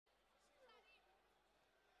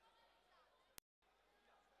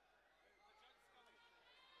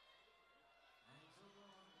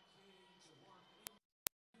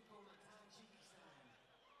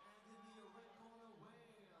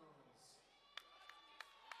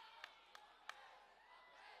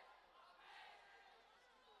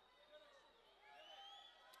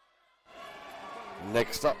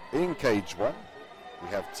Next up in cage one, we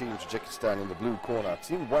have Team Tajikistan in the blue corner,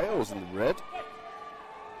 Team Wales in the red.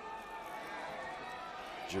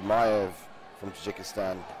 Jumaev from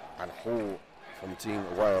Tajikistan and Hall from Team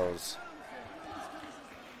Wales.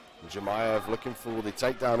 Jumaev looking for the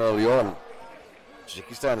takedown early on.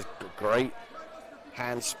 Tajikistan has got great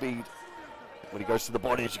hand speed when he goes to the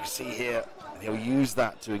body, as you can see here. And he'll use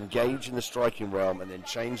that to engage in the striking realm and then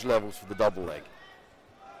change levels for the double leg.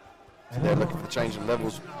 So they're looking for the change in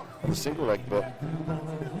levels on the single leg, but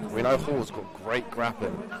we know Hall's got great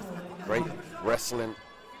grappling, great wrestling.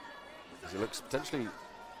 As he looks potentially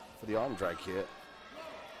for the arm drag here.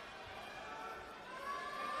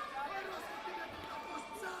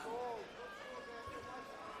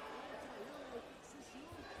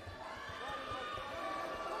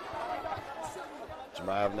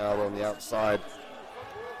 Jumaev now on the outside,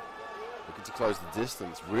 looking to close the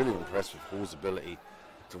distance. Really impressed with Hall's ability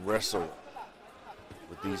to wrestle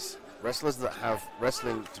with these wrestlers that have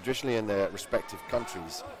wrestling traditionally in their respective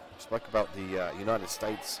countries. We spoke about the United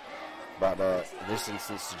States, but in this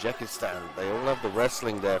instance, Tajikistan, they all have the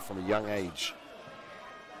wrestling there from a young age,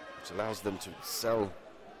 which allows them to excel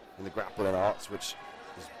in the grappling arts, which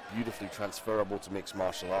is beautifully transferable to mixed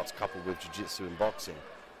martial arts coupled with jiu-jitsu and boxing.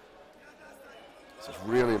 So it's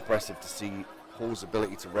really impressive to see Hall's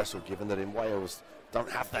ability to wrestle, given that in Wales don't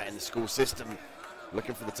have that in the school system.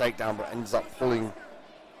 Looking for the takedown, but ends up pulling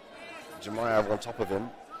Jumaev on top of him.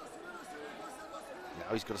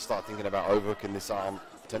 Now he's got to start thinking about overhooking this arm,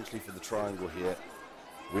 potentially for the triangle here.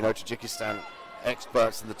 We know Tajikistan,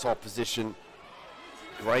 experts in the top position.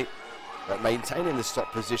 Great at maintaining this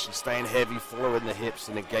top position, staying heavy, following the hips,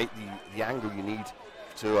 and negate the angle you need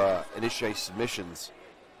to initiate submissions.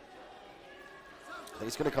 I think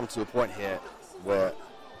it's going to come to a point here where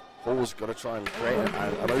Hall's got to try and create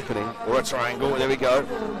an opening or a triangle. There we go.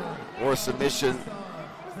 Or a submission.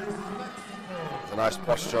 It's a nice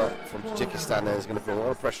posture from Tajikistan there. There's going to be a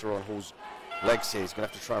lot of pressure on Hall's legs here. He's going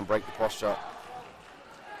to have to try and break the posture.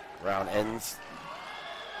 Round ends.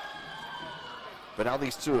 But now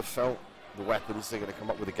these two have felt the weapons, they're going to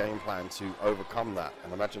come up with a game plan to overcome that.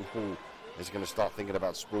 And imagine Hall is going to start thinking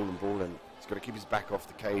about sprawl and brawling. He's got to keep his back off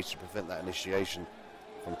the cage to prevent that initiation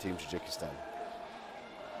from Team Tajikistan.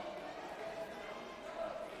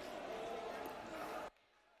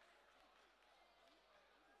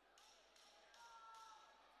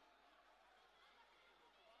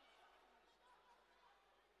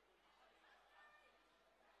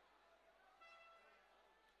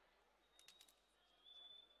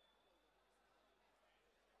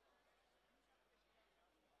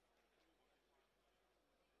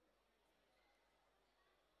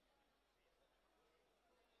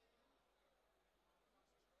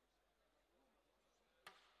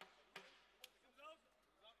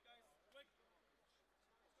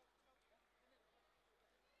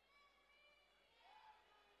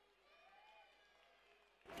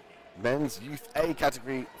 Men's Youth A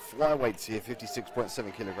category flyweights here,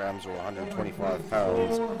 56.7 kilograms or 125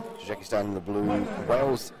 pounds. Tajikistan in the blue,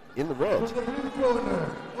 Wales in the red.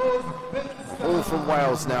 All from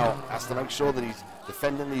Wales now has to make sure that he's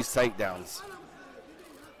defending these takedowns.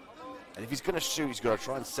 And if he's going to shoot, he's got to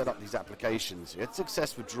try and set up these applications. He had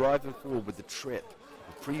success with driving forward with the trip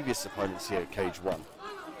of previous opponents here at cage one.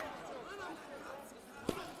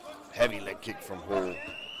 Heavy leg kick from Hall.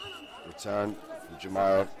 Return from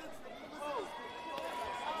Jumaev.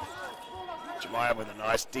 Jumaev with a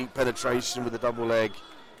nice deep penetration with the double leg.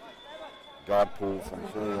 Guard pull from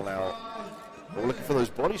Hall now. We're looking for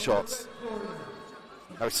those body shots.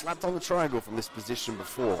 Now he slapped on the triangle from this position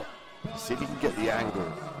before. See if he can get the angle.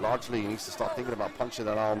 Largely he needs to start thinking about punching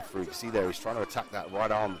that arm through. You can see there he's trying to attack that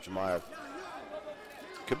right arm of Jumaev.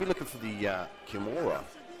 Could be looking for the Kimura.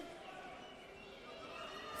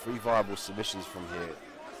 3 viable submissions from here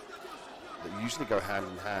that usually go hand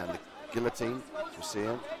in hand. The guillotine, as we see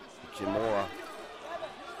him, the Kimura,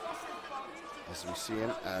 as we see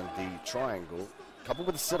him, and the triangle, coupled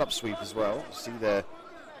with the sit-up sweep as well. You see there,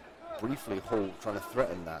 briefly, Hall trying to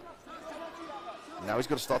threaten that. Now he's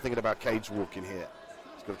got to start thinking about cage walking here.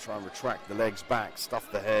 He's got to try and retract the legs back,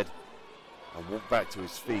 stuff the head, and walk back to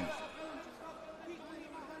his feet.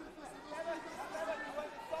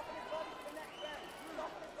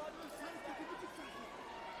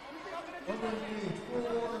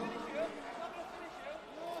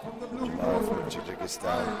 Jumaev from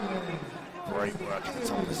Tajikistan. Great work in the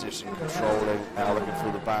top position, controlling, now looking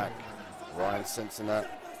through the back. Ryan sensing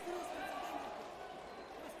that.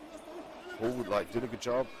 Hall would like doing a good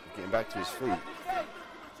job of getting back to his feet.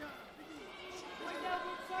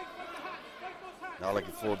 Now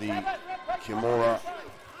looking for the Kimura.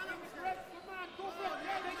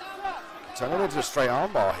 Turn it into a straight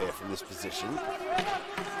armbar here from this position.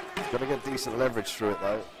 Got to get decent leverage through it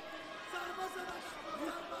though.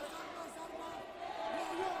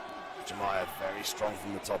 Jumaev very strong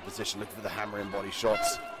from the top position, looking for the hammering body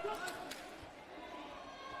shots.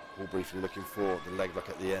 All briefly looking for the leg lock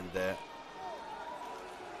at the end there.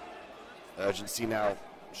 Urgency now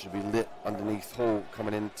should be lit underneath Hall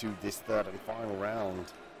coming into this third and final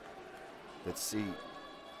round. Let's see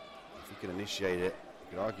if he can initiate it.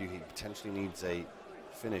 You could argue he potentially needs a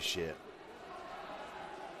finish here.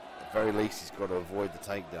 At the very least, he's got to avoid the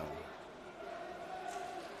takedown.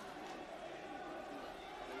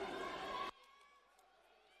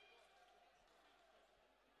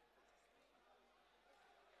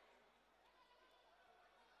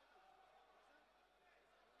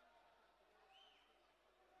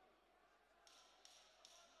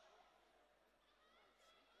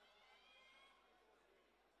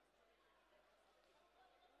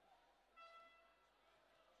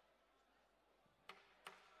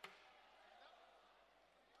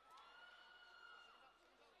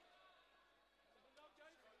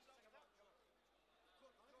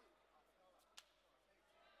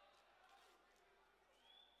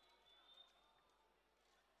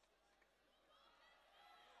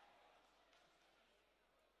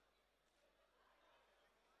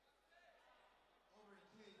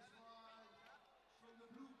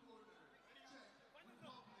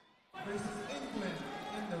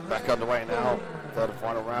 Back underway now, third and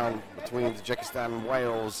final round between Tajikistan and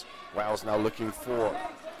Wales. Wales now looking for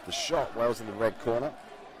the shot. Wales in the red corner,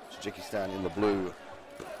 Tajikistan in the blue.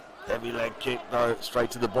 Heavy leg kick though,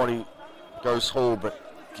 straight to the body goes Hall,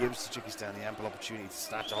 but gives Tajikistan the ample opportunity to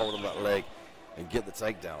snatch a hold of that leg and get the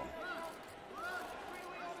takedown.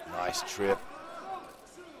 Nice trip.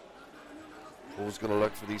 Hall's going to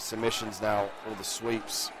look for these submissions now, or the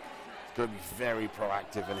sweeps. He's going to be very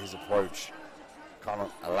proactive in his approach.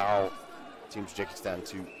 Can't allow Team Tajikistan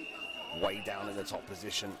to weigh down in the top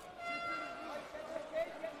position.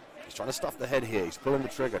 He's trying to stuff the head here. He's pulling the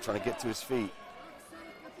trigger, trying to get to his feet.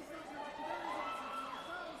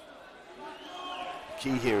 The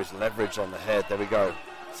key here is leverage on the head. There we go.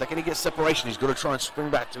 Second he gets separation, he's got to try and spring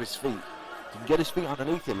back to his feet. If he can get his feet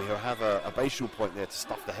underneath him, he'll have a basal point there to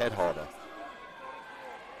stuff the head harder.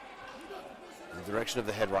 The direction of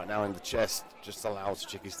the head right now in the chest just allows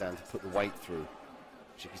Tajikistan to put the weight through.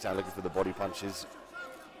 Tajikistan looking for the body punches.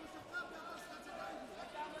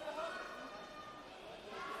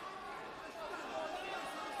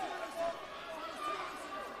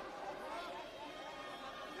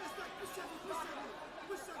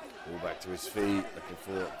 Pull back to his feet, looking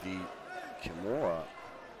for the Kimura.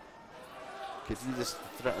 Continues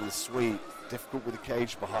to threaten the sweep. Difficult with the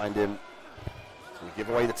cage behind him. He'll give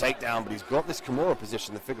away the takedown, but he's got this Kimura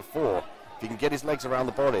position, the figure four. If he can get his legs around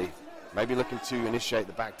the body, maybe looking to initiate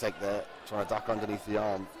the back take there, trying to duck underneath the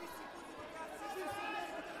arm.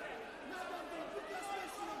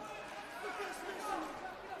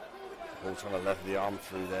 All trying to lever the arm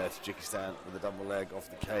through there. Tajikistan with a double leg off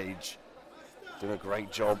the cage. Doing a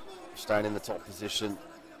great job staying in the top position.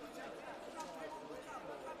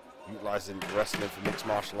 Utilizing wrestling for mixed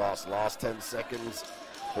martial arts. Last 10 seconds.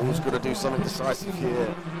 Hall's going to do something decisive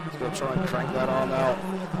here. He's going to try and crank that arm out.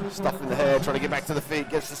 Stuffing the head, trying to get back to the feet.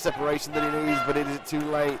 Gets the separation that he needs, but it is too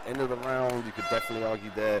late. End of the round. You could definitely argue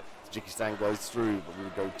there. Tajikistan goes through, but we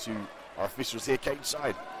will go to our officials here, cage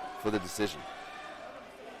side, for the decision.